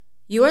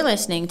You are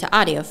listening to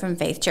audio from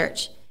Faith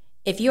Church.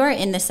 If you are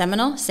in the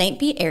Seminole, St.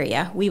 Pete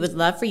area, we would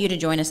love for you to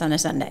join us on a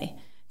Sunday.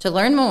 To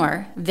learn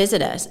more,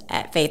 visit us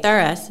at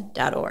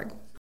faithrs.org.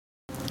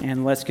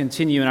 And let's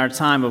continue in our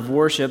time of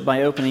worship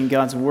by opening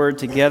God's Word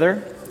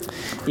together.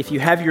 If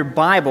you have your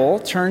Bible,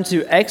 turn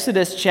to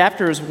Exodus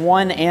chapters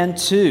 1 and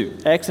 2.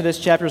 Exodus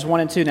chapters 1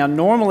 and 2. Now,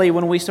 normally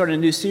when we start a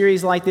new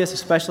series like this,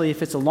 especially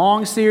if it's a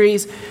long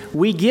series,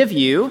 we give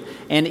you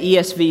an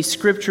ESV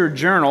scripture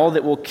journal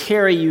that will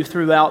carry you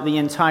throughout the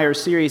entire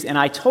series. And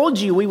I told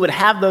you we would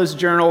have those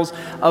journals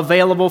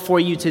available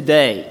for you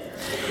today.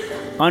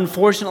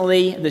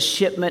 Unfortunately, the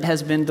shipment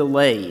has been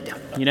delayed.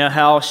 You know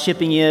how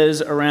shipping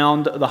is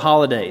around the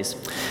holidays.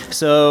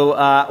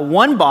 So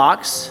one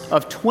box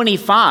of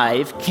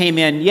 25 came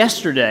in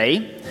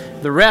yesterday.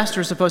 The rest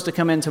are supposed to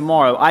come in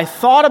tomorrow. I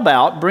thought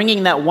about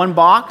bringing that one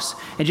box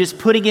and just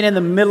putting it in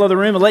the middle of the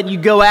room and letting you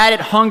go at it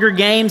Hunger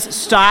Games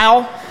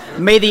style.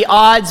 May the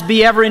odds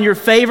be ever in your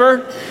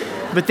favor.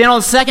 But then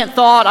on second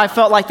thought, I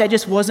felt like that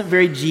just wasn't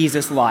very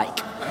Jesus-like.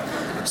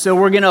 So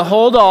we're going to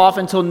hold off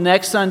until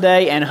next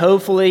Sunday, and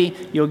hopefully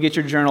you'll get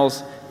your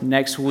journals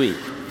next week.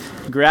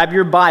 Grab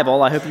your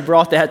Bible. I hope you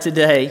brought that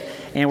today.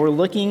 And we're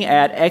looking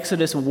at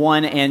Exodus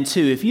 1 and 2.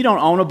 If you don't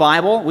own a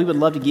Bible, we would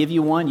love to give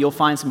you one. You'll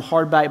find some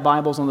hardback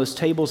Bibles on those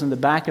tables in the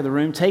back of the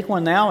room. Take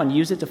one now and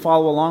use it to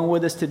follow along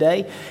with us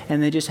today,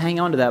 and then just hang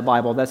on to that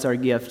Bible. That's our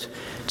gift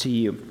to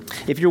you.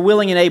 If you're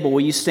willing and able,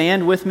 will you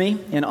stand with me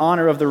in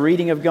honor of the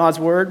reading of God's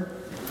Word?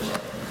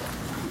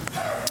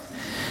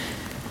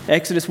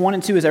 Exodus 1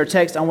 and 2 is our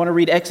text. I want to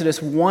read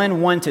Exodus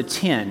 1, 1 to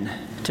 10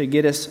 to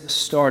get us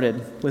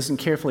started. Listen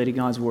carefully to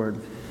God's Word.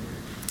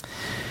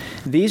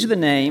 These are the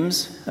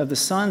names of the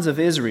sons of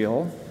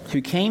Israel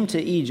who came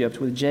to Egypt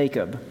with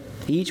Jacob,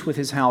 each with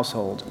his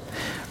household: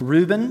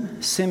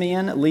 Reuben,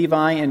 Simeon,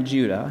 Levi, and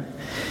Judah;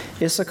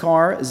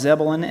 Issachar,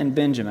 Zebulun, and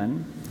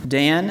Benjamin;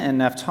 Dan and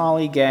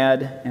Naphtali,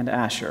 Gad, and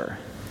Asher.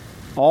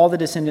 All the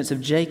descendants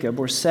of Jacob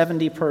were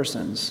 70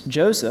 persons.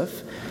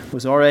 Joseph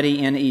was already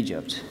in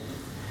Egypt.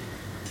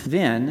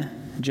 Then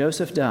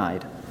Joseph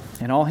died,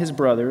 and all his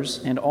brothers,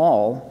 and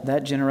all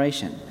that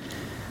generation.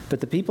 But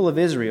the people of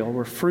Israel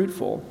were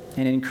fruitful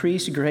and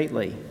increased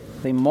greatly.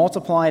 They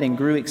multiplied and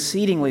grew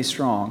exceedingly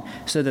strong,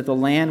 so that the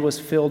land was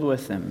filled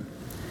with them.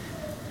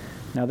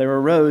 Now there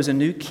arose a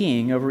new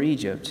king over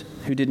Egypt,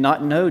 who did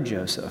not know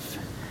Joseph.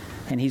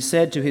 And he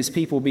said to his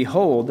people,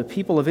 "Behold, the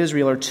people of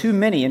Israel are too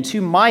many and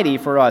too mighty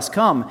for us.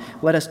 Come,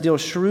 let us deal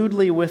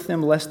shrewdly with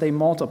them, lest they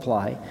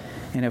multiply.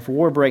 And if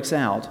war breaks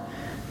out,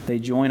 they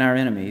join our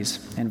enemies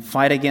and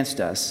fight against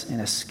us and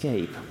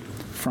escape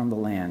from the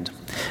land."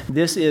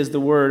 This is the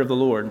word of the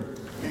Lord.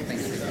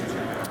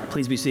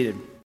 Please be seated.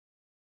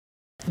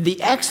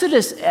 The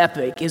Exodus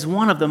epic is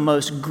one of the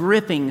most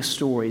gripping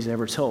stories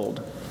ever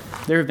told.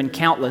 There have been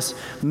countless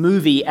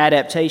movie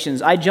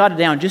adaptations. I jotted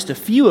down just a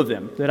few of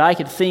them that I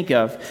could think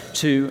of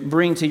to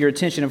bring to your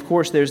attention. Of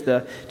course, there's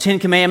the Ten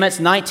Commandments,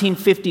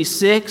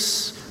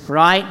 1956,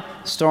 right?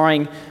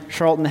 Starring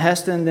Charlton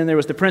Heston. Then there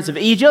was The Prince of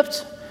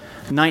Egypt,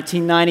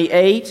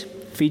 1998,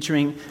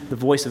 featuring the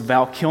voice of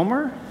Val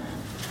Kilmer,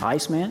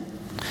 Iceman.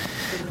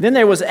 Then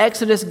there was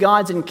Exodus,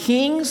 Gods and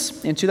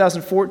Kings in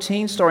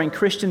 2014, starring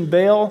Christian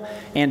Bale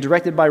and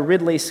directed by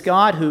Ridley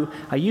Scott, who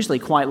I usually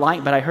quite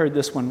like, but I heard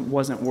this one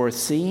wasn't worth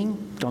seeing.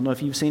 Don't know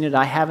if you've seen it.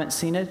 I haven't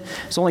seen it.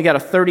 It's only got a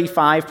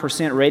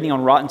 35% rating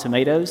on Rotten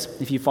Tomatoes,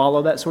 if you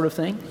follow that sort of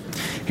thing.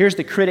 Here's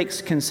the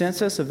critics'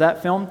 consensus of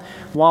that film.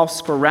 While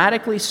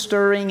sporadically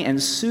stirring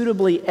and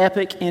suitably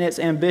epic in its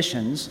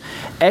ambitions,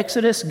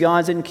 Exodus,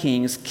 Gods and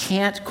Kings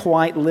can't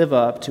quite live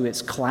up to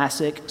its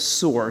classic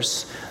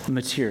source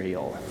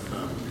material.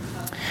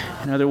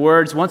 In other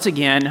words, once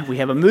again, we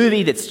have a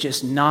movie that's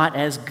just not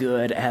as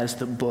good as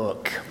the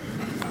book.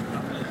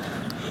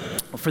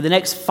 For the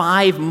next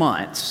 5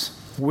 months,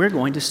 we're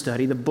going to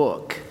study the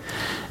book.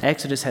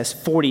 Exodus has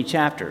 40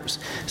 chapters,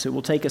 so it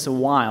will take us a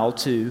while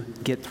to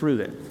get through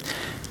it.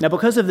 Now,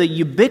 because of the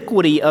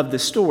ubiquity of the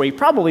story,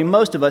 probably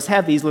most of us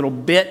have these little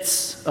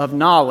bits of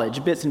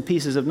knowledge, bits and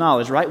pieces of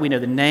knowledge, right? We know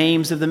the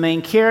names of the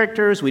main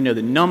characters. We know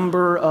the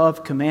number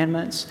of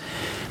commandments.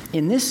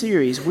 In this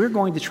series, we're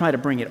going to try to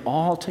bring it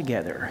all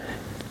together.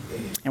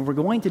 And we're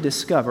going to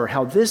discover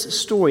how this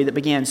story that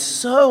began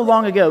so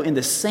long ago in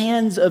the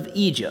sands of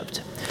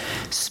Egypt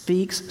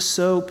speaks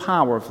so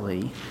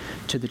powerfully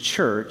to the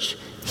church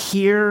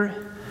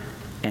here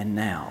and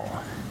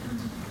now.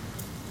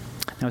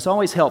 Now, it's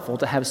always helpful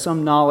to have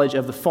some knowledge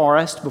of the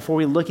forest before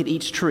we look at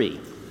each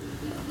tree.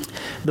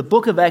 The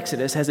book of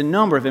Exodus has a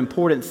number of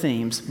important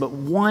themes, but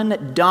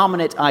one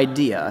dominant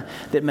idea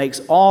that makes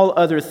all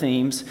other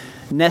themes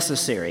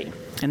necessary.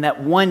 And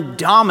that one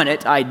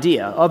dominant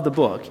idea of the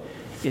book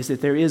is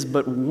that there is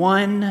but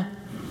one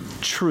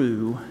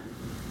true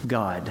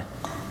God.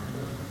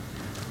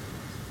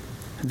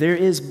 There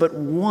is but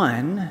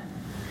one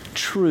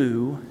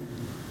true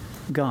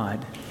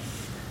God.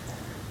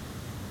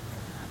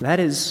 That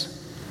is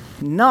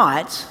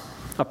not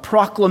a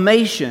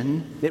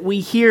proclamation that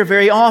we hear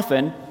very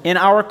often in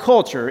our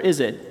culture,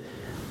 is it?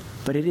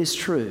 But it is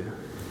true.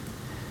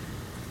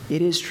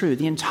 it is true.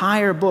 The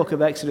entire book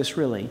of Exodus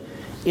really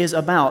is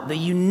about the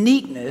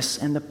uniqueness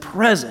and the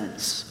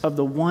presence of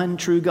the one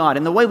true God.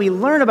 And the way we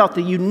learn about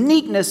the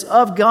uniqueness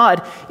of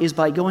God is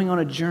by going on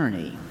a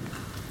journey.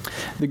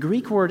 The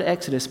Greek word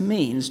Exodus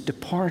means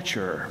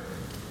departure.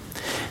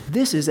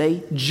 This is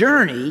a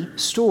journey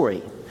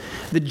story.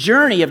 The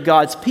journey of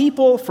God's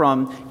people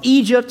from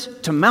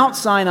Egypt to Mount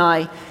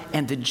Sinai,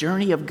 and the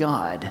journey of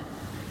God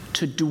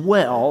to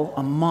dwell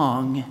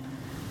among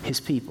his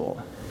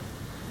people.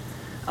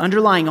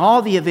 Underlying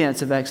all the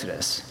events of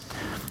Exodus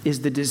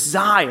is the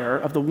desire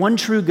of the one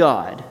true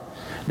God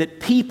that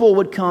people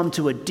would come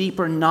to a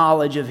deeper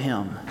knowledge of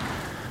him,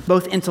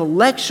 both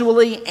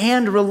intellectually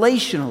and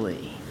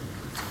relationally.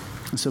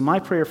 And so my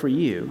prayer for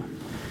you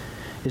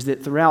is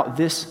that throughout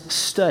this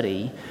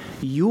study,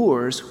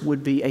 yours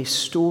would be a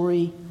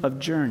story of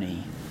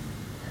journey.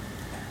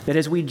 That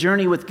as we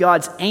journey with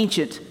God's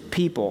ancient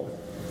people,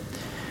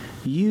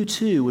 you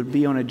too would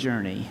be on a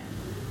journey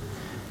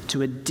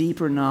to a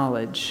deeper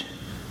knowledge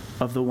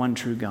of the one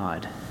true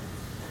God.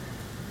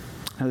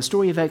 Now, the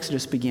story of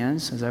Exodus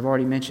begins, as I've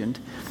already mentioned,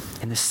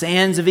 in the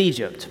sands of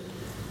Egypt.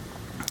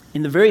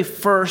 In the very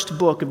first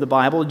book of the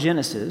Bible,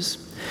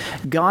 Genesis,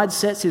 God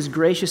sets his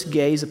gracious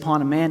gaze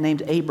upon a man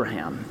named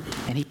Abraham.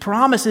 And he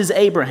promises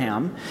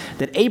Abraham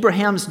that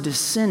Abraham's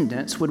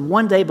descendants would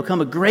one day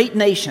become a great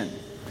nation,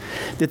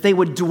 that they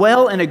would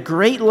dwell in a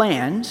great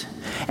land,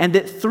 and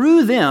that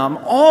through them,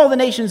 all the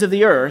nations of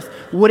the earth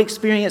would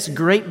experience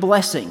great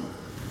blessing.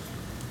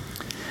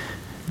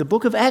 The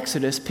book of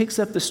Exodus picks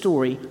up the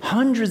story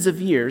hundreds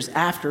of years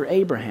after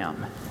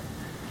Abraham.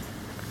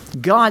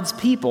 God's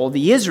people,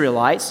 the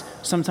Israelites,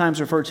 sometimes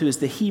referred to as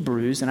the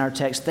Hebrews in our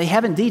text, they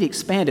have indeed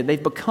expanded.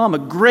 They've become a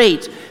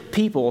great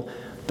people,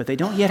 but they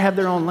don't yet have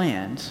their own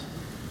land.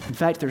 In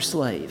fact, they're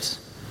slaves.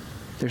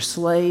 They're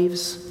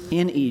slaves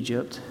in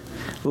Egypt,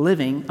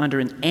 living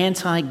under an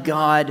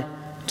anti-God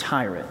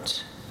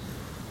tyrant.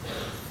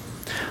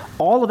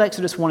 All of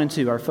Exodus 1 and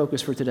 2, our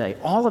focus for today,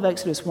 all of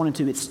Exodus 1 and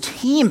 2, it's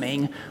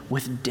teeming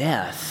with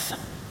death.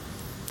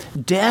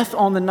 Death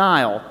on the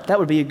Nile. That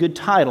would be a good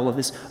title of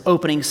this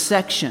opening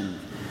section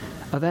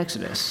of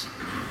Exodus.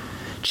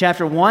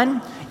 Chapter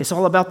 1, it's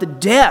all about the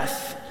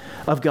death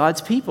of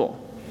God's people,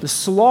 the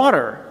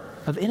slaughter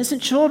of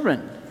innocent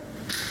children.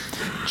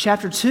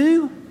 Chapter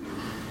 2,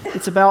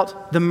 it's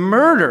about the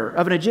murder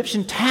of an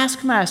Egyptian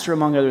taskmaster,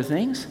 among other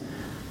things.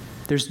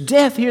 There's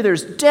death here,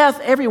 there's death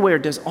everywhere.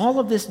 Does all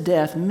of this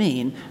death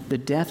mean the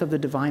death of the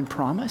divine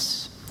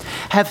promise?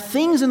 Have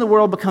things in the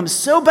world become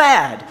so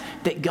bad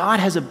that God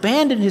has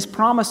abandoned his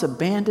promise,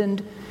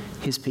 abandoned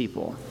his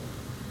people?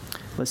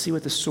 Let's see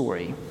what the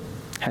story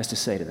has to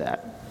say to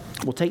that.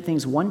 We'll take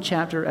things one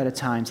chapter at a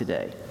time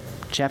today.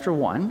 Chapter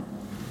 1,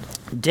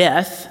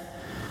 death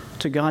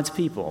to God's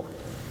people.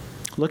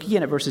 Look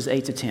again at verses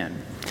 8 to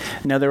 10.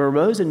 Now there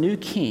arose a new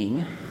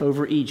king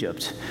over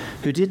Egypt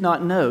who did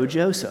not know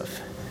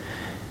Joseph.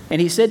 And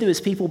he said to his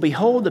people,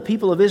 "Behold, the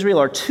people of Israel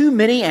are too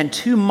many and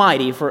too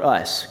mighty for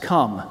us.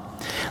 Come,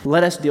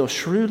 let us deal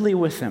shrewdly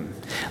with them,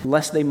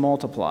 lest they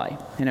multiply.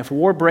 And if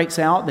war breaks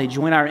out, they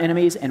join our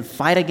enemies and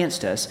fight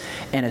against us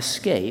and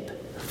escape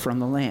from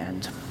the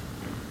land."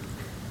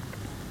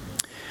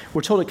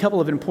 We're told a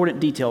couple of important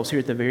details here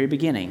at the very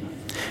beginning.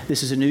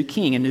 This is a new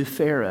king, a new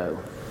Pharaoh,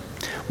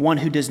 one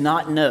who does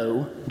not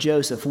know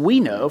Joseph. We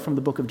know from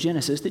the book of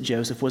Genesis that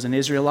Joseph was an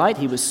Israelite.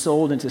 He was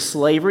sold into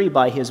slavery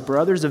by his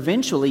brothers.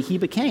 Eventually, he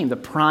became the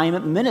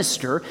prime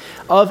minister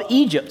of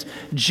Egypt.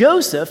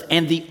 Joseph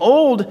and the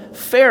old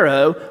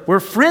Pharaoh were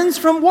friends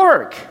from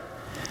work.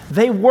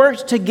 They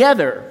worked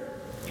together.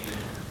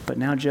 But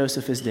now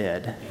Joseph is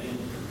dead,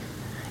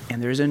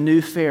 and there's a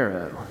new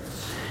Pharaoh.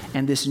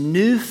 And this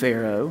new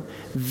Pharaoh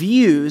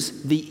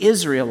views the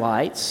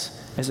Israelites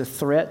as a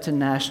threat to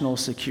national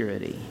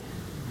security.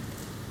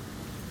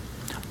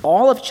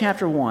 All of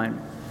chapter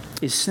 1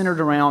 is centered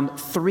around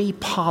three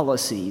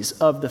policies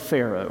of the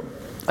Pharaoh,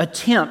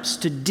 attempts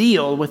to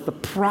deal with the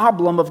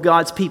problem of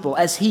God's people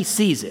as he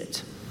sees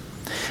it.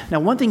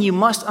 Now, one thing you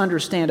must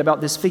understand about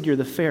this figure,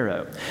 the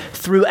Pharaoh,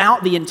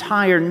 throughout the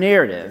entire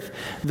narrative,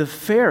 the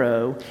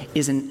Pharaoh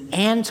is an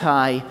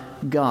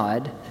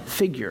anti-God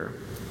figure.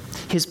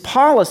 His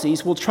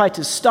policies will try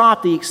to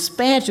stop the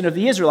expansion of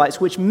the Israelites,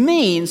 which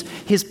means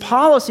his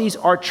policies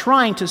are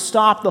trying to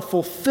stop the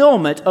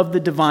fulfillment of the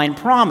divine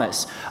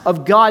promise,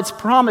 of God's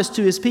promise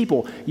to his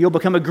people. You'll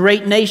become a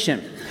great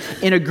nation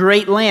in a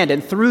great land,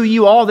 and through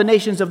you all the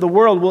nations of the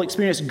world will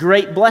experience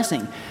great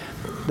blessing.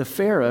 The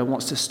Pharaoh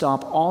wants to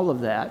stop all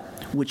of that,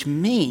 which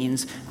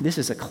means this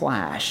is a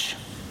clash.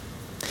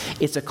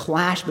 It's a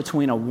clash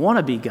between a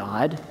wannabe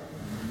God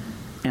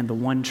and the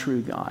one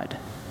true God.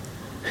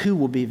 Who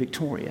will be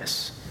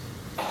victorious?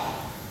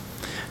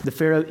 The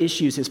Pharaoh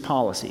issues his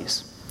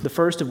policies, the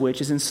first of which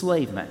is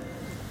enslavement.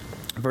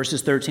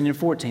 Verses 13 and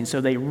 14.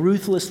 So they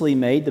ruthlessly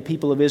made the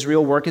people of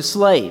Israel work as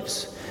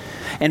slaves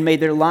and made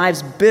their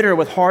lives bitter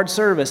with hard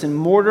service in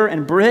mortar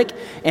and brick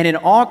and in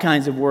all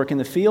kinds of work in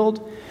the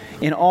field.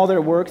 In all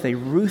their work, they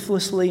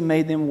ruthlessly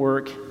made them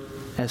work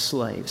as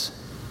slaves.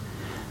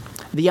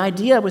 The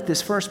idea with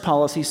this first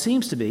policy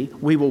seems to be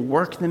we will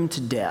work them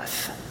to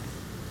death.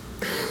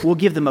 We'll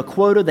give them a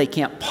quota they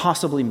can't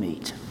possibly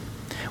meet.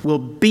 We'll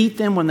beat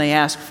them when they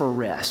ask for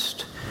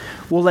rest.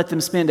 We'll let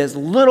them spend as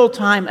little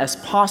time as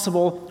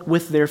possible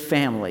with their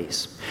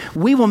families.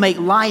 We will make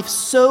life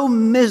so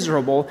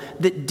miserable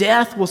that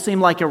death will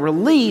seem like a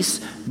release,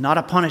 not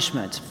a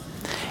punishment.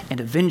 And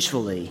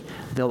eventually,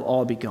 they'll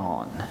all be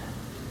gone.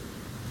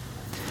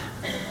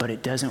 But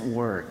it doesn't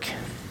work.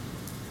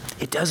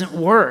 It doesn't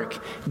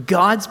work.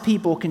 God's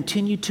people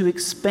continue to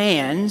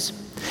expand.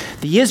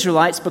 The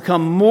Israelites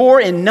become more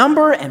in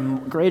number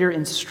and greater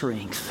in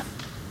strength.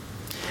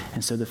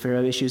 And so the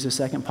Pharaoh issues a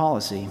second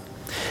policy: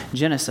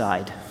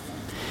 genocide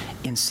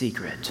in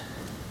secret.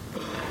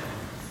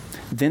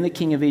 Then the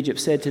king of Egypt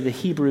said to the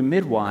Hebrew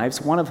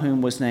midwives, one of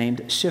whom was named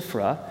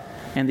Shiphrah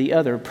and the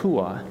other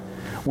Puah,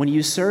 when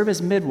you serve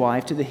as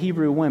midwife to the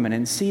Hebrew women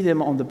and see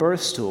them on the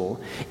birth stool,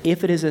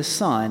 if it is a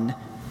son,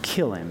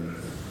 kill him.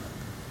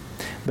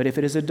 But if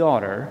it is a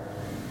daughter,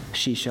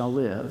 she shall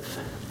live.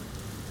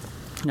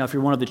 Now, if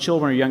you're one of the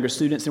children or younger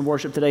students in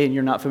worship today and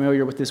you're not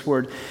familiar with this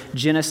word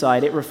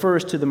genocide, it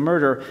refers to the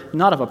murder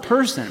not of a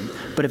person,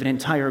 but of an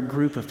entire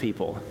group of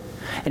people,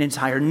 an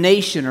entire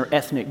nation or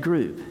ethnic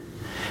group.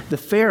 The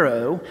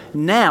Pharaoh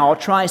now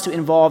tries to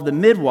involve the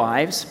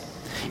midwives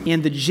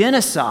in the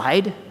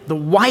genocide, the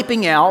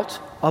wiping out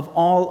of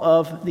all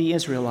of the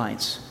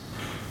Israelites.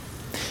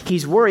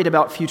 He's worried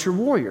about future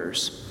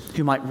warriors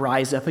who might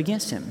rise up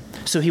against him.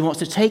 So he wants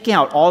to take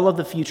out all of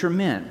the future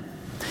men.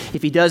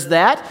 If he does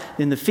that,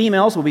 then the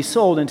females will be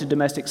sold into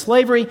domestic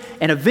slavery,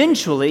 and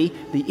eventually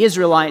the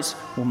Israelites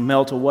will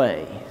melt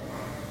away.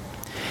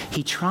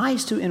 He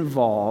tries to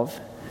involve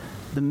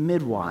the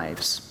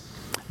midwives,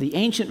 the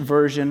ancient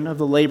version of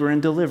the labor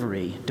and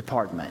delivery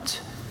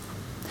department.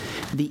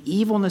 The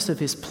evilness of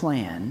his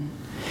plan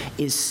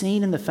is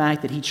seen in the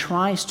fact that he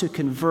tries to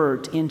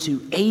convert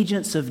into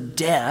agents of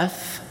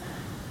death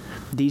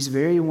these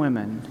very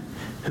women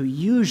who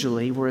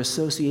usually were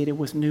associated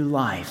with new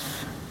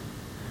life.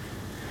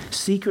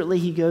 Secretly,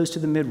 he goes to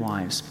the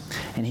midwives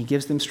and he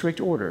gives them strict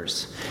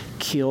orders: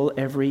 kill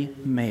every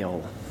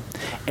male.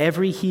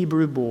 Every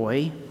Hebrew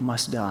boy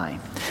must die.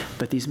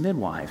 But these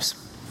midwives,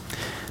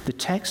 the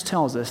text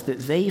tells us that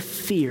they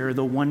fear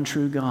the one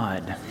true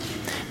God.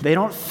 They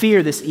don't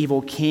fear this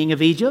evil king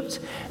of Egypt.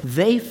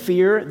 They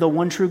fear the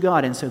one true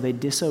God, and so they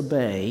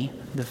disobey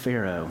the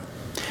Pharaoh.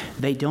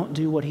 They don't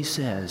do what he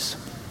says.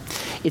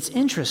 It's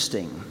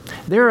interesting.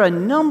 There are a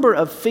number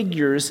of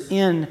figures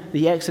in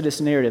the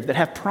Exodus narrative that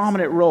have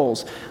prominent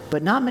roles,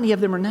 but not many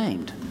of them are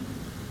named.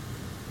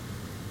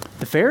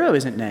 The Pharaoh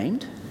isn't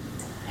named.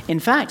 In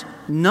fact,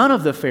 none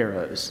of the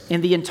pharaohs in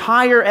the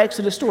entire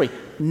Exodus story,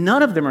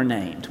 none of them are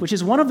named, which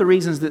is one of the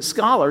reasons that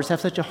scholars have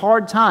such a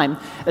hard time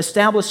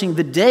establishing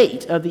the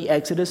date of the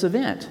Exodus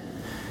event.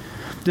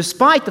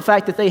 Despite the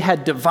fact that they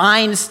had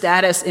divine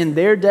status in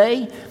their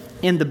day,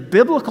 in the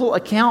biblical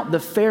account, the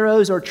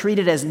pharaohs are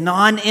treated as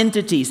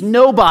non-entities,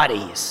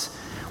 nobodies.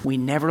 We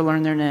never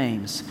learn their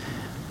names.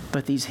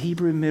 But these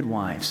Hebrew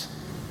midwives,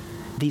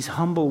 these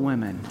humble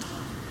women,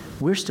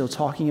 we're still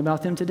talking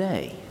about them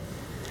today.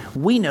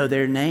 We know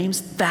their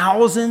names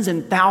thousands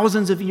and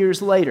thousands of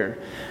years later.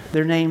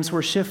 Their names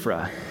were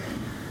Shiphrah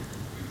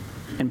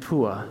and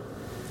Puah.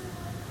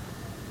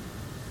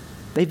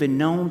 They've been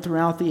known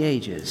throughout the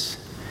ages.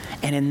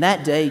 And in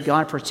that day,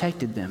 God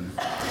protected them.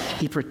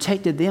 He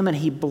protected them and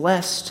he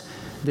blessed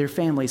their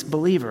families.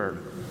 Believer,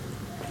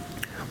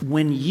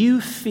 when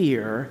you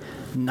fear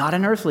not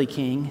an earthly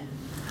king,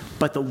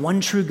 but the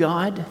one true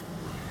God,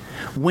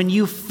 when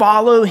you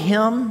follow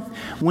him,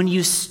 when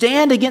you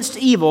stand against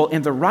evil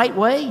in the right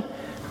way,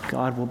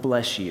 God will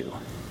bless you.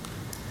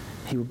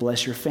 He will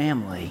bless your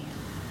family.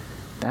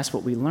 That's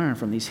what we learn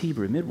from these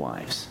Hebrew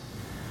midwives.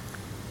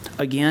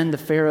 Again, the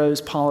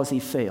Pharaoh's policy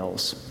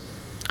fails,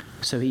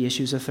 so he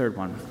issues a third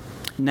one.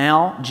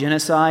 Now,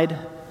 genocide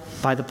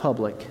by the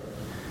public.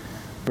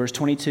 Verse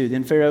 22,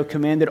 then Pharaoh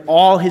commanded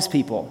all his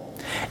people,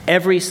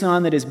 every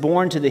son that is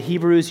born to the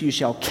Hebrews you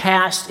shall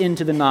cast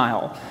into the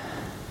Nile,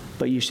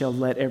 but you shall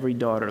let every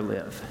daughter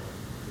live.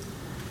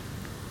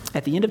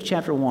 At the end of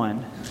chapter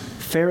 1,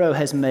 Pharaoh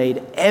has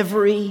made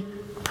every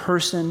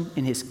person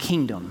in his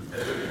kingdom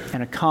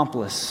an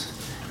accomplice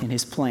in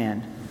his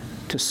plan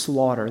to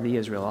slaughter the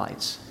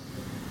Israelites.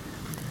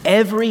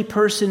 Every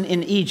person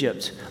in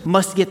Egypt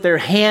must get their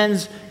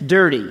hands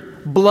dirty,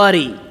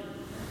 bloody,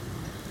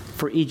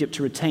 for Egypt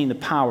to retain the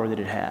power that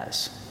it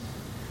has.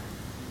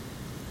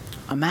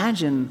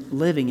 Imagine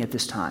living at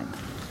this time.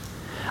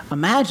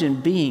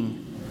 Imagine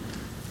being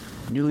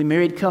a newly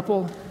married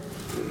couple,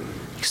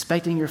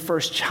 expecting your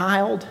first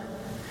child.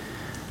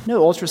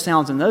 No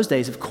ultrasounds in those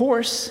days, of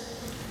course.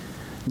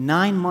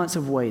 9 months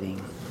of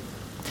waiting.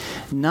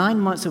 9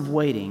 months of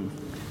waiting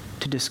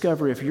to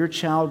discover if your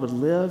child would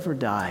live or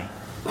die.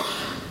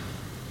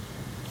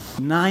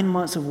 9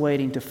 months of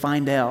waiting to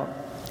find out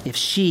if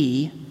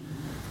she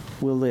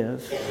will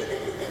live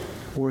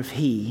or if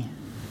he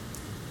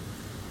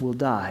will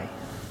die.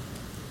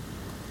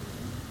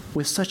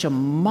 with such a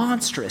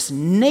monstrous,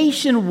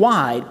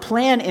 nationwide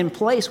plan in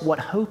place, what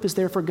hope is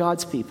there for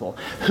God's people?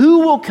 Who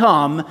will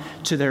come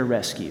to their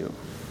rescue?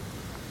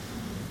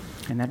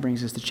 And that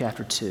brings us to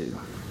chapter 2.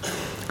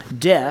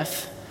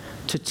 Death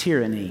to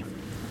tyranny.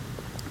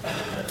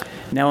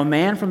 Now a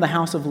man from the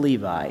house of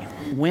Levi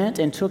went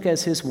and took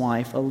as his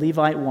wife a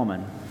Levite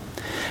woman.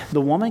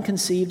 The woman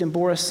conceived and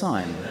bore a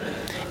son.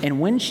 And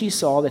when she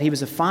saw that he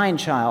was a fine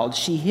child,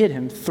 she hid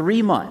him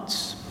 3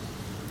 months.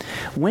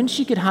 When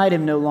she could hide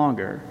him no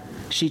longer,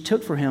 she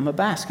took for him a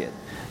basket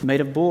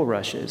made of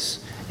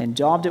bulrushes and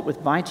daubed it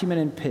with bitumen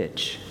and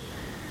pitch.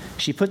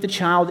 She put the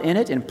child in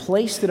it and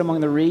placed it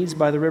among the reeds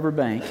by the river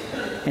bank,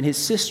 and his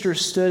sister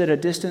stood at a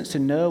distance to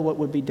know what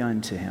would be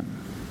done to him.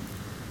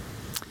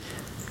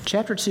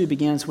 Chapter 2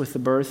 begins with the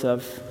birth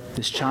of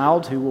this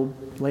child who will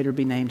later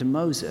be named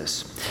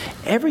Moses.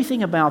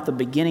 Everything about the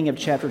beginning of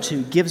chapter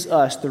 2 gives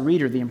us, the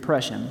reader, the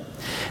impression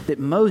that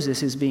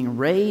Moses is being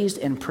raised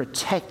and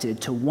protected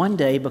to one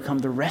day become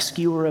the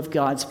rescuer of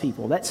God's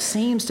people. That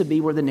seems to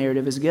be where the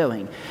narrative is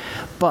going.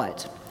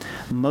 But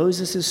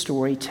Moses'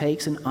 story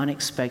takes an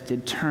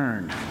unexpected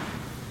turn.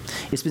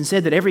 It's been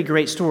said that every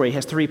great story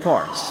has 3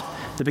 parts: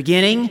 the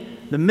beginning,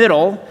 the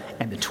middle,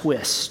 and the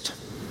twist.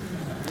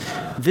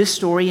 This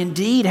story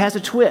indeed has a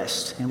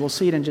twist, and we'll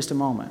see it in just a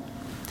moment.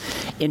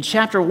 In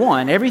chapter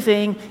 1,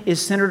 everything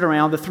is centered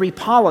around the 3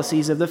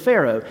 policies of the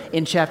Pharaoh.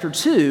 In chapter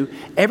 2,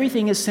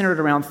 everything is centered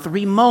around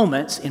 3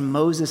 moments in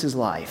Moses'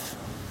 life.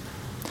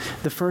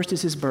 The first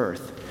is his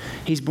birth.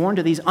 He's born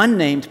to these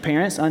unnamed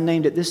parents,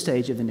 unnamed at this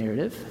stage of the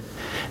narrative.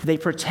 They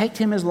protect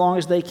him as long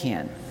as they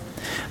can.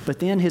 But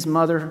then his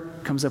mother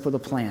comes up with a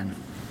plan.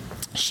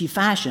 She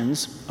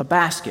fashions a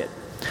basket,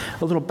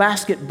 a little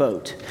basket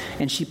boat,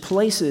 and she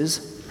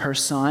places her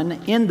son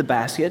in the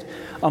basket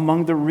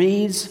among the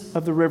reeds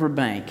of the river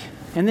bank.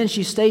 And then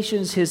she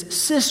stations his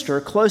sister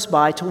close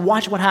by to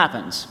watch what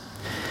happens.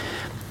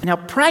 Now,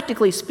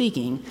 practically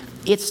speaking,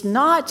 it's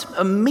not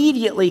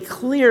immediately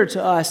clear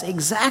to us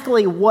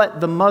exactly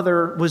what the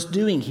mother was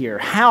doing here,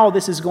 how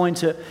this is going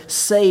to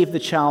save the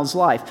child's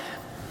life.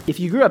 If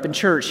you grew up in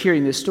church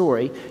hearing this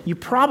story, you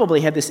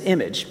probably had this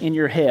image in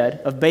your head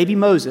of baby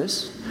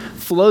Moses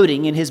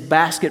floating in his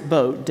basket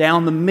boat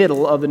down the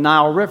middle of the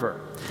Nile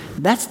River.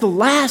 That's the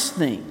last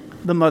thing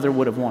the mother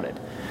would have wanted,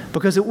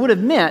 because it would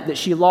have meant that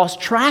she lost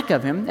track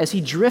of him as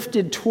he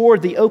drifted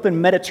toward the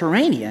open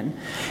Mediterranean,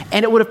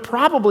 and it would have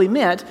probably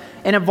meant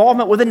an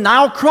involvement with a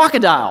Nile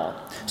crocodile.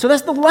 So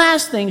that's the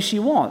last thing she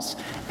wants.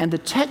 And the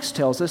text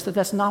tells us that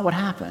that's not what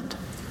happened.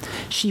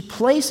 She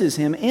places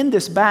him in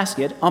this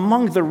basket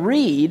among the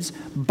reeds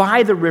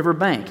by the river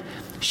bank.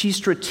 She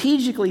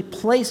strategically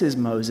places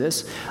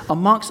Moses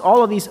amongst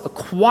all of these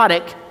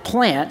aquatic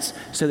plants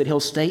so that he'll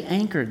stay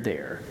anchored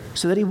there,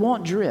 so that he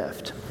won't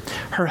drift.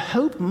 Her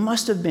hope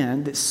must have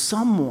been that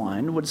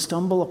someone would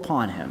stumble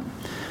upon him,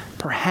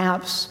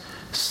 perhaps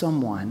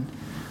someone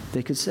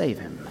that could save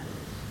him.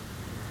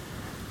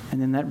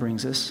 And then that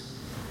brings us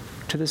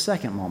to the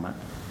second moment,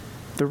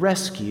 the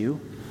rescue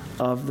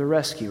of the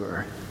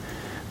rescuer.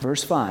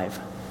 Verse 5,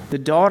 the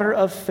daughter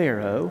of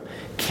Pharaoh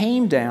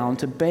came down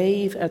to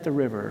bathe at the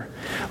river,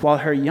 while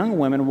her young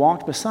women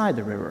walked beside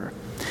the river.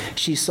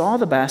 She saw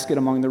the basket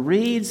among the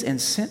reeds and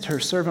sent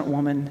her servant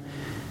woman,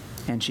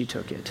 and she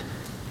took it.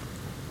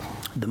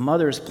 The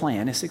mother's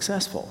plan is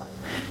successful.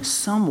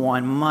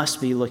 Someone must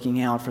be looking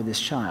out for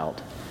this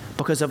child,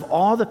 because of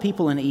all the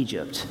people in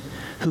Egypt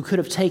who could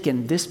have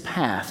taken this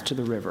path to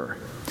the river,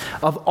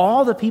 of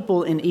all the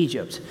people in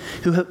Egypt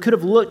who could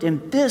have looked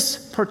in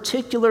this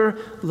particular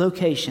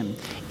location,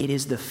 it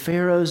is the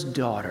Pharaoh's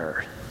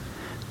daughter,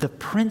 the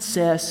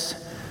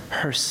princess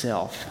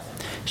herself.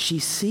 She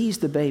sees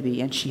the baby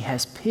and she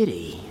has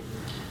pity,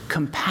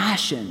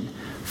 compassion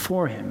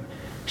for him.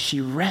 She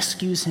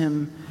rescues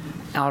him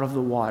out of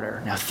the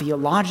water. Now,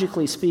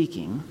 theologically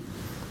speaking,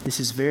 this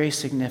is very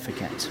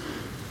significant.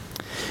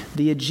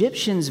 The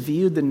Egyptians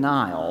viewed the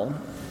Nile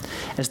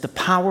as the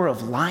power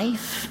of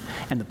life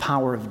and the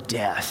power of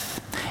death.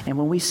 And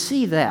when we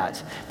see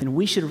that, then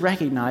we should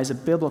recognize a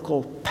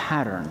biblical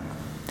pattern.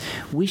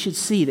 We should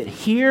see that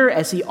here,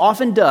 as he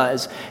often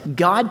does,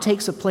 God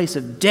takes a place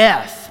of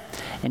death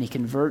and he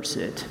converts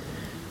it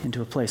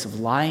into a place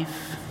of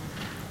life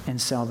and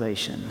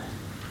salvation.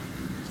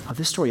 Now,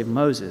 this story of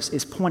Moses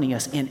is pointing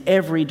us in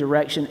every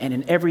direction, and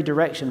in every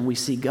direction we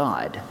see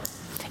God.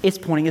 It's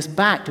pointing us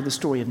back to the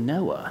story of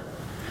Noah,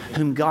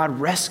 whom God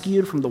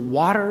rescued from the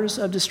waters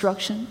of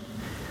destruction.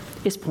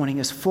 It's pointing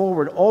us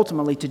forward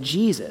ultimately to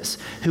Jesus,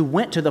 who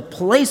went to the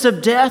place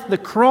of death, the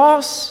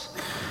cross,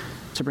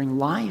 to bring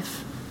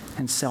life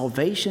and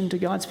salvation to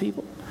God's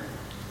people.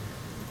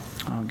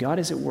 Oh, God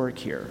is at work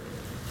here.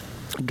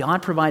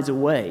 God provides a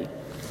way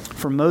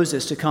for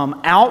Moses to come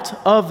out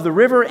of the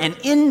river and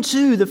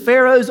into the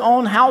Pharaoh's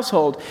own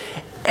household.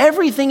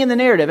 Everything in the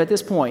narrative at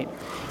this point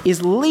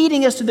is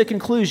leading us to the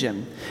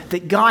conclusion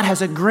that God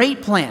has a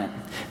great plan,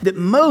 that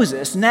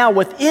Moses, now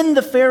within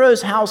the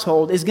Pharaoh's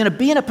household, is going to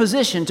be in a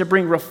position to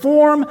bring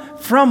reform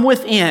from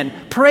within.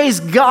 Praise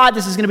God,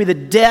 this is going to be the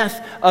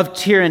death of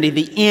tyranny,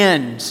 the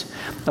end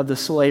of the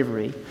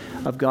slavery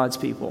of God's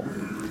people.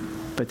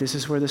 But this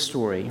is where the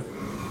story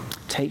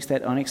takes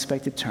that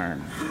unexpected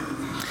turn.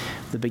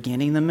 The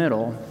beginning, the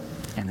middle,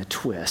 and the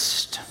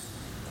twist.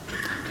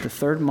 The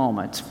third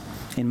moment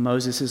in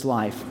Moses'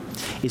 life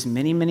is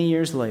many, many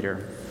years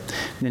later.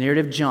 The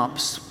narrative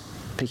jumps,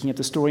 picking up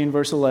the story in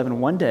verse 11.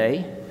 One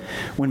day,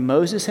 when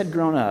Moses had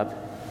grown up,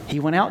 he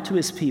went out to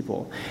his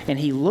people, and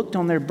he looked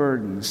on their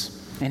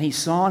burdens, and he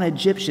saw an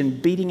Egyptian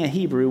beating a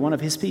Hebrew, one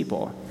of his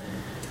people.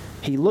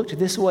 He looked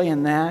this way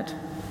and that,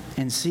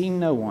 and seeing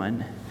no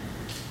one,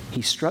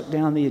 he struck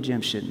down the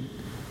Egyptian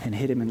and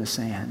hid him in the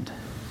sand.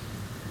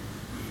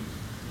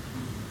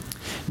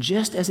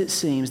 Just as it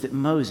seems that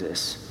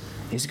Moses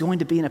is going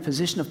to be in a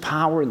position of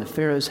power in the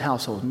Pharaoh's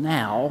household,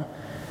 now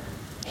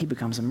he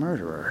becomes a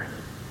murderer.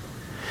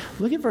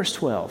 Look at verse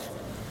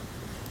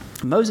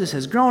 12. Moses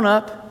has grown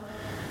up.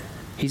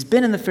 He's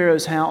been in the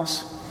Pharaoh's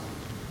house.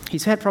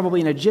 He's had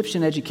probably an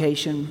Egyptian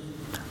education,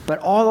 but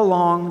all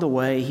along the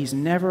way, he's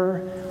never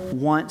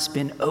once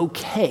been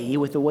okay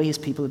with the way his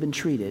people have been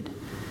treated.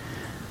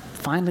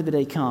 Finally, the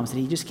day comes that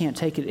he just can't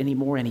take it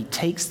anymore, and he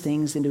takes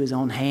things into his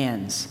own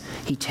hands.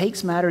 He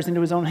takes matters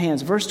into his own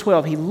hands. Verse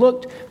 12, he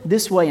looked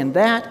this way and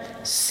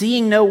that,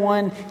 seeing no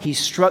one, he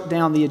struck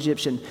down the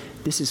Egyptian.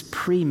 This is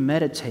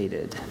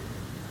premeditated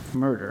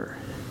murder.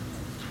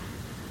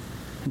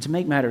 And to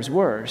make matters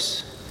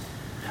worse,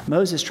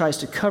 Moses tries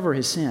to cover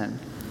his sin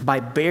by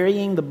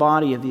burying the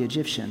body of the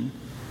Egyptian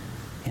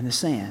in the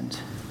sand.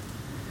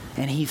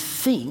 And he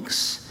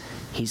thinks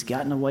he's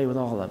gotten away with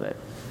all of it.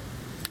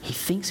 He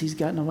thinks he's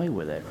gotten away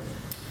with it.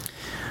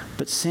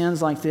 But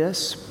sins like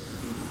this,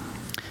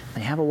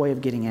 they have a way of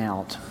getting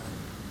out.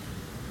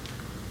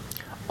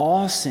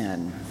 All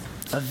sin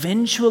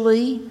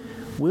eventually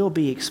will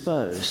be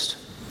exposed,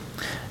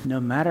 no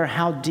matter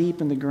how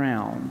deep in the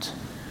ground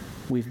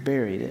we've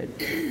buried it.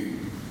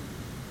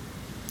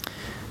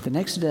 The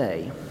next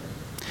day,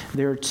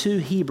 there are two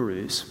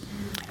Hebrews.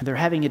 They're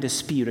having a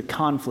dispute, a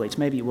conflict.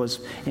 Maybe it was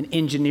an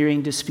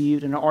engineering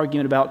dispute, an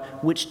argument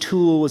about which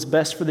tool was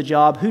best for the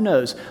job. Who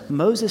knows?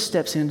 Moses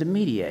steps in to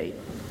mediate.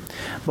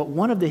 But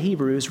one of the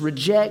Hebrews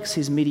rejects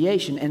his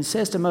mediation and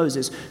says to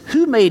Moses,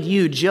 "Who made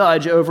you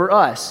judge over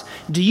us?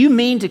 Do you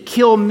mean to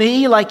kill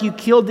me like you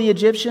killed the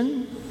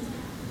Egyptian?"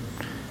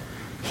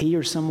 He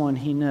or someone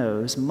he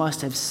knows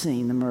must have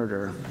seen the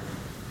murder.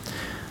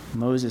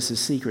 Moses'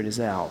 secret is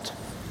out.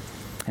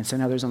 And so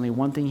now there's only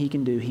one thing he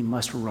can do. He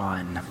must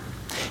run.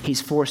 He's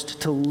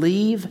forced to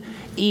leave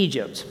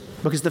Egypt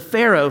because the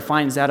Pharaoh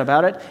finds out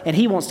about it, and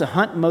he wants to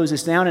hunt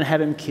Moses down and have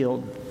him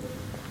killed.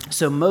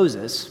 So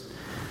Moses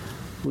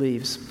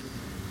leaves.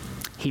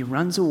 He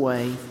runs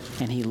away,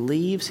 and he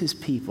leaves his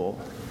people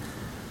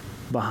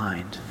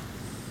behind.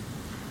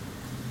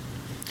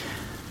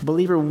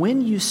 Believer,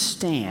 when you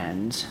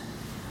stand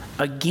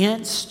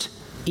against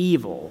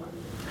evil,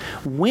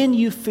 when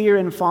you fear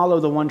and follow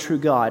the one true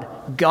God,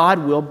 God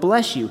will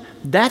bless you.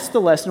 That's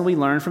the lesson we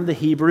learn from the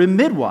Hebrew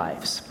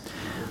midwives.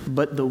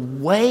 But the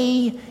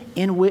way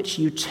in which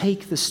you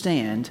take the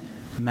stand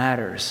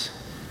matters.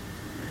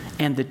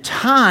 And the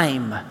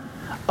time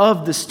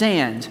of the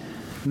stand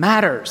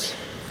matters.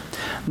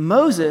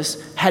 Moses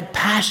had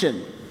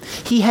passion.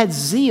 He had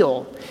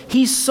zeal.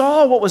 He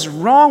saw what was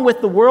wrong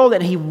with the world,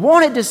 and he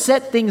wanted to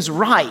set things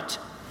right.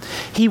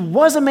 He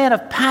was a man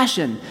of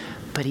passion,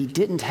 but he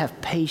didn't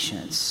have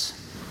patience.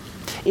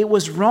 It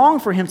was wrong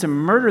for him to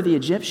murder the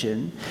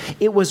Egyptian.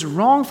 It was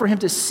wrong for him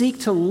to seek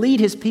to lead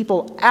his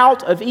people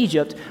out of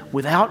Egypt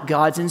without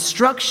God's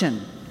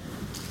instruction.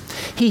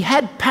 He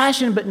had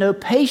passion but no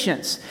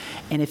patience.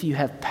 And if you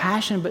have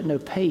passion but no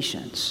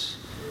patience,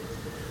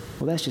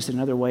 well, that's just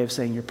another way of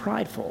saying you're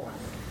prideful.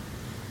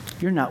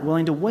 You're not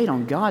willing to wait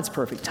on God's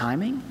perfect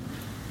timing.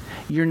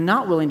 You're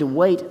not willing to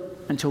wait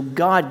until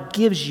God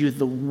gives you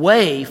the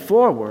way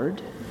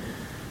forward.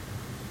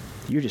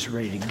 You're just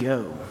ready to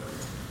go.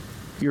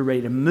 You're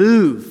ready to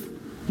move.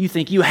 You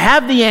think you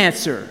have the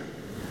answer.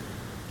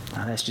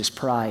 Now, that's just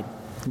pride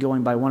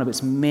going by one of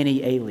its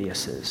many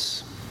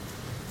aliases.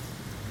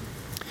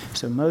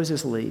 So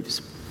Moses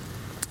leaves.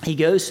 He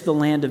goes to the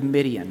land of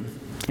Midian.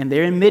 And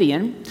there in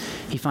Midian,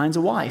 he finds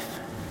a wife.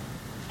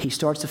 He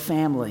starts a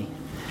family.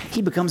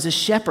 He becomes a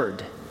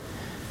shepherd.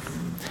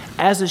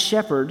 As a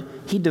shepherd,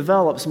 he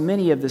develops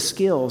many of the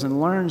skills and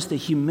learns the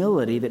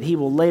humility that he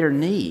will later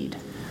need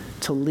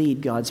to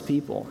lead God's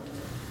people.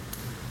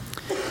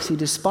 See,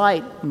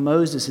 despite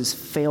Moses'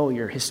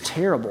 failure, his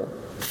terrible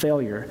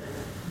failure,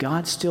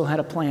 God still had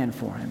a plan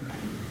for him.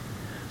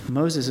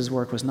 Moses'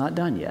 work was not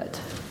done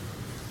yet,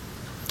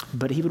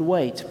 but he would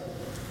wait.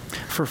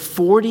 For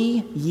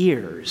 40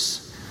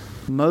 years,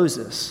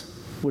 Moses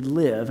would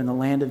live in the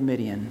land of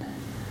Midian.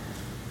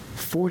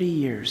 40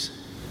 years.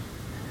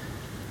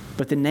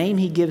 But the name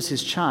he gives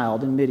his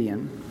child in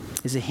Midian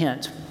is a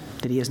hint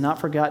that he has not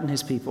forgotten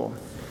his people.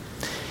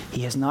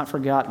 He has not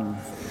forgotten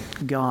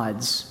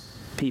God's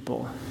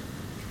people.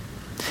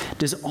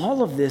 Does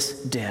all of this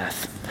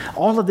death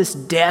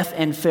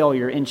and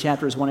failure in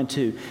chapters 1 and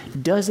 2,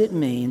 does it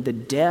mean the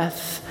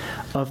death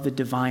of the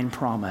divine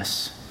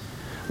promise?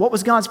 What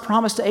was God's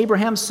promise to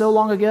Abraham so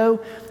long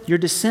ago? Your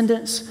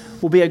descendants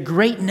will be a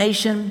great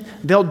nation.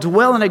 They'll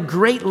dwell in a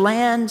great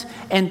land,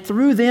 and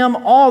through them,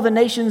 all the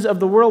nations of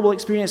the world will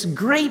experience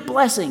great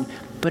blessing.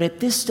 But at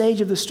this stage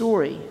of the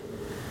story,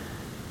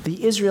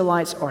 the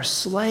Israelites are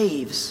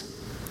slaves.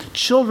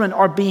 Children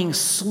are being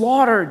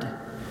slaughtered.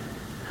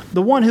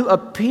 The one who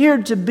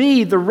appeared to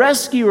be the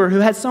rescuer,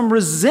 who had some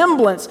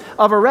resemblance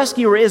of a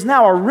rescuer, is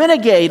now a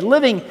renegade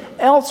living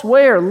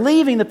elsewhere,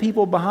 leaving the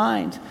people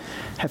behind.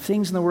 Have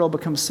things in the world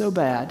become so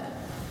bad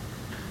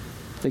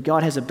that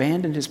God has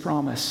abandoned his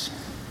promise,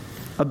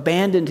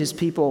 abandoned his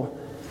people,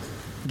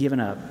 given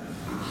up?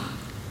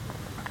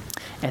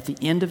 At the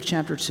end of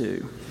chapter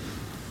 2,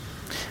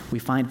 we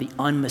find the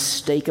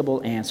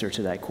unmistakable answer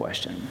to that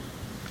question.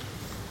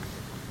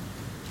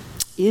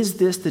 Is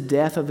this the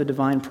death of the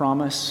divine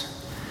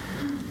promise?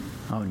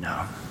 Oh,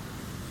 no.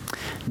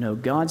 No,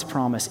 God's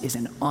promise is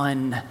an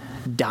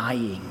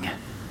undying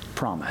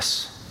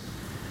promise.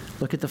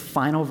 Look at the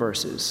final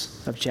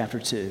verses of chapter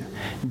 2.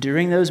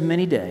 During those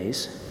many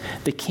days,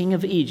 the king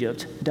of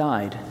Egypt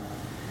died,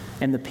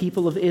 and the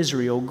people of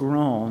Israel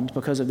groaned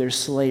because of their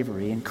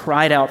slavery and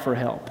cried out for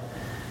help.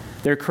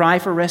 Their cry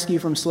for rescue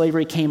from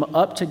slavery came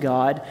up to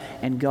God,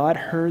 and God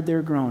heard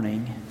their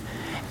groaning,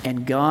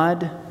 and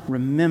God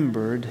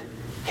remembered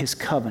his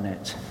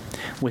covenant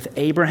with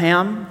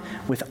Abraham,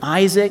 with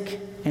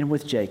Isaac, and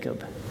with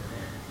Jacob.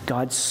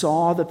 God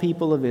saw the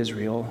people of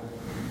Israel,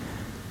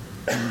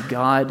 and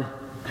God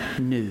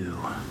knew.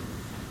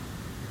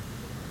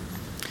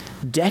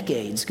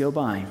 Decades go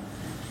by.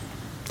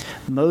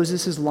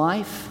 Moses'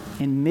 life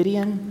in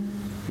Midian,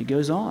 it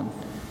goes on.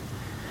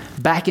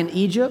 Back in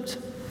Egypt,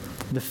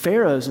 the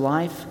Pharaoh's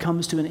life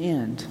comes to an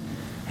end,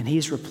 and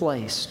he's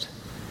replaced.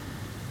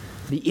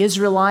 The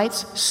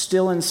Israelites,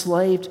 still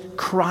enslaved,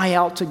 cry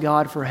out to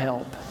God for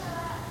help.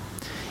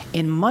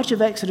 In much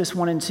of Exodus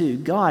 1 and 2,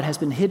 God has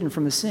been hidden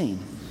from the scene.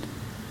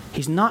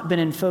 He's not been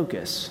in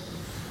focus.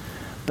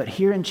 But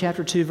here in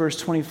chapter 2, verse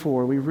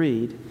 24, we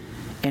read,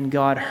 and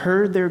God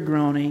heard their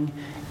groaning,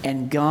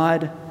 and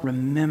God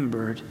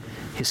remembered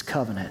his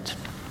covenant.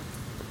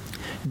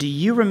 Do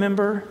you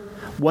remember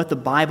what the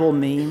Bible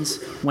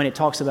means when it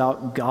talks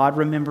about God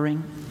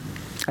remembering?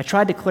 I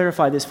tried to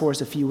clarify this for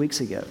us a few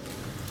weeks ago.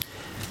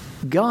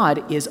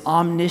 God is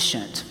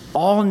omniscient,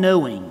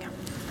 all-knowing.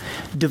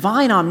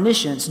 Divine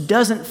omniscience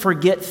doesn't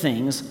forget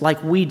things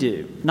like we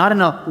do, not in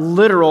a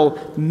literal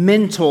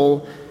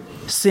mental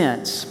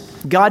sense.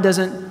 God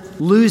doesn't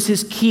lose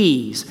his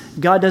keys.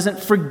 God doesn't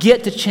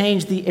forget to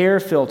change the air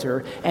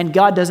filter, and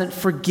God doesn't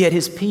forget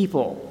his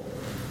people.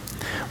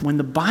 When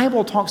the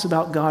Bible talks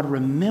about God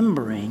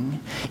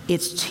remembering,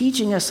 it's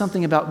teaching us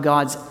something about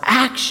God's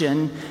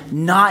action,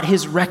 not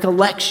his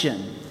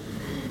recollection.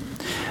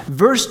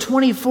 Verse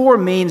 24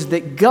 means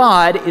that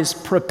God is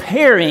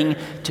preparing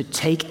to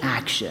take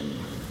action.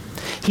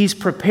 He's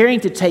preparing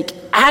to take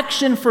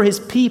action for his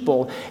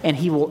people, and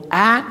he will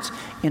act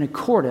in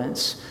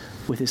accordance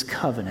with his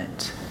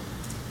covenant.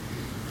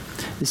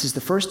 This is the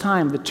first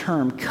time the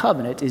term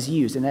covenant is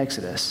used in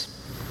Exodus.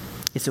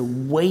 It's a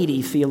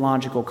weighty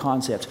theological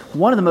concept,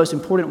 one of the most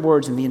important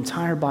words in the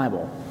entire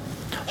Bible.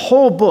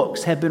 Whole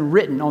books have been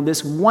written on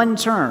this one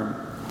term,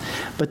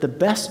 but the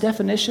best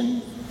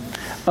definition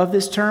of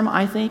this term,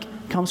 I think,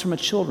 comes from a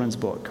children's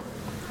book.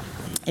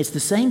 It's the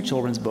same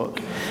children's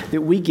book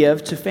that we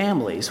give to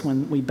families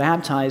when we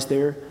baptize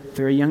their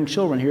very young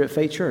children here at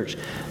Faith Church,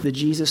 the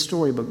Jesus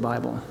Storybook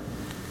Bible.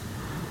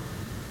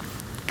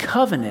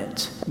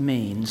 Covenant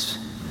means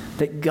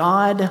that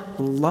God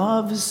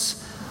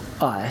loves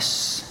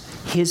us,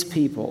 his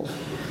people,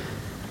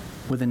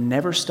 with a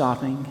never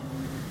stopping,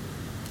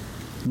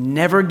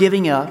 never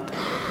giving up,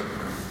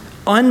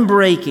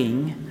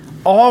 unbreaking,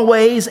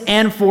 always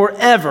and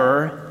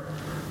forever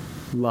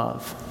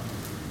love.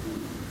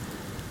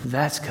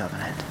 That's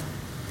covenant.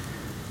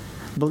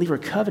 Believer,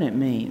 covenant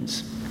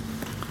means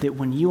that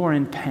when you are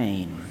in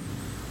pain,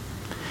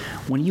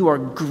 when you are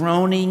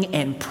groaning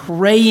and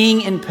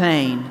praying in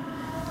pain,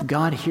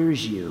 God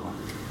hears you.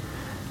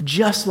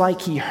 Just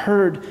like he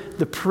heard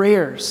the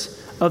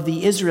prayers of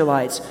the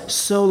Israelites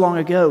so long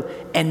ago.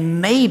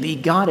 And maybe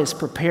God is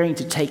preparing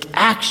to take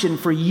action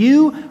for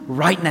you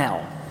right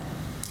now.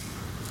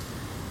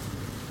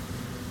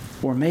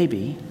 Or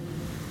maybe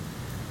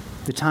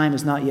the time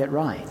is not yet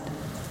right.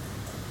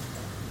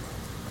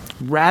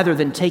 Rather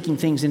than taking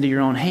things into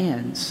your own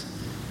hands,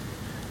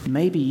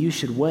 maybe you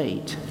should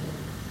wait.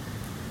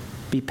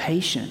 Be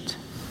patient.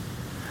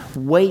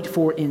 Wait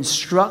for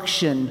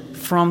instruction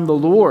from the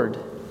Lord.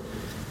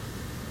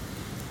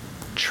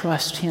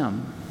 Trust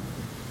him.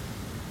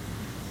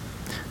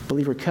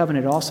 Believer,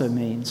 covenant also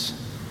means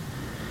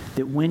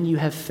that when you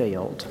have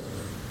failed,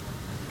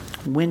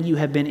 when you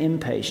have been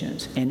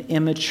impatient and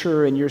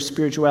immature in your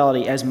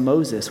spirituality as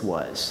Moses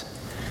was,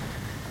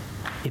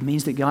 it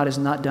means that God is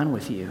not done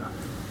with you.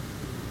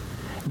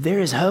 There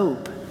is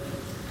hope.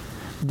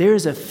 There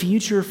is a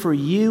future for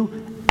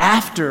you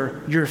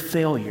after your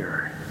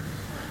failure.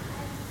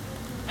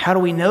 How do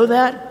we know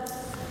that?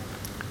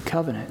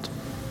 Covenant.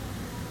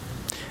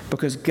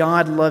 Because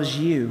God loves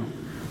you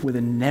with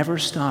a never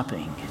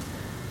stopping,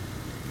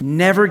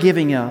 never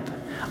giving up,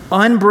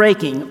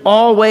 unbreaking,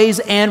 always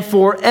and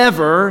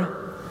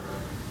forever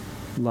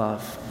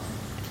love.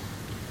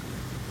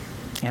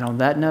 And on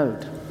that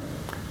note,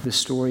 the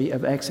story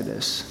of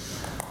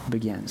Exodus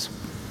begins.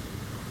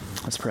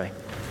 Let's pray.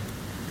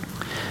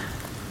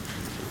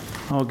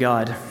 Oh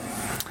God,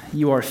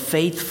 you are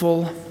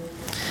faithful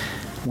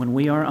when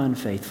we are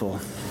unfaithful.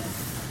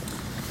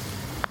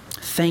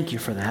 Thank you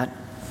for that.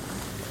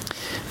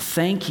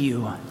 Thank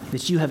you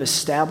that you have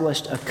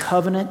established a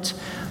covenant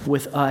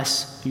with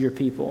us, your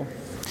people.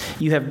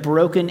 You have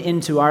broken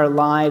into our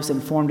lives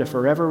and formed a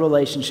forever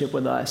relationship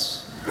with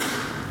us.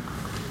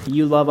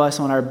 You love us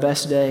on our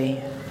best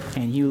day,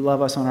 and you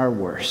love us on our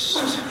worst.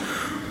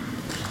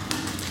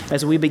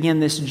 As we begin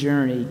this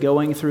journey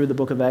going through the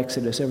book of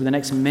Exodus over the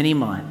next many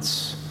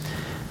months,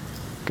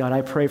 God,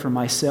 I pray for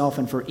myself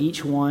and for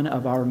each one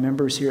of our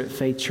members here at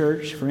Faith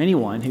Church, for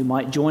anyone who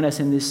might join us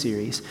in this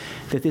series,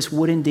 that this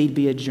would indeed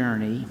be a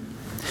journey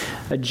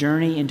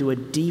into a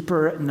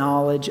deeper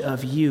knowledge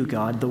of you,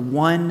 God, the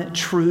one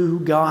true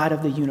God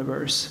of the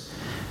universe,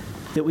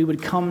 that we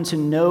would come to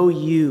know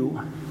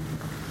you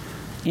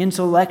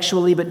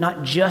intellectually, but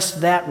not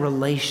just that,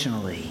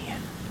 relationally.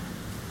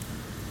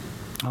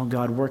 Oh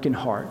God, work in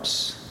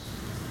hearts.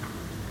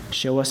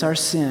 Show us our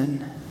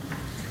sin.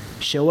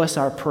 Show us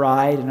our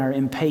pride and our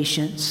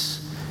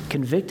impatience.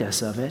 Convict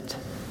us of it.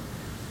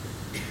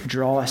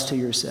 Draw us to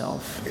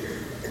yourself.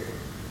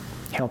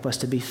 Help us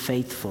to be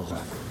faithful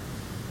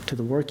to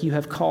the work you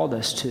have called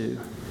us to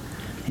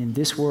in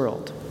this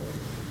world,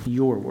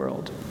 your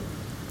world.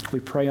 We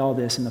pray all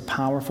this in the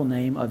powerful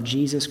name of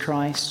Jesus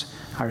Christ,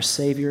 our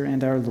Savior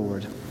and our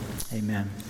Lord. Amen.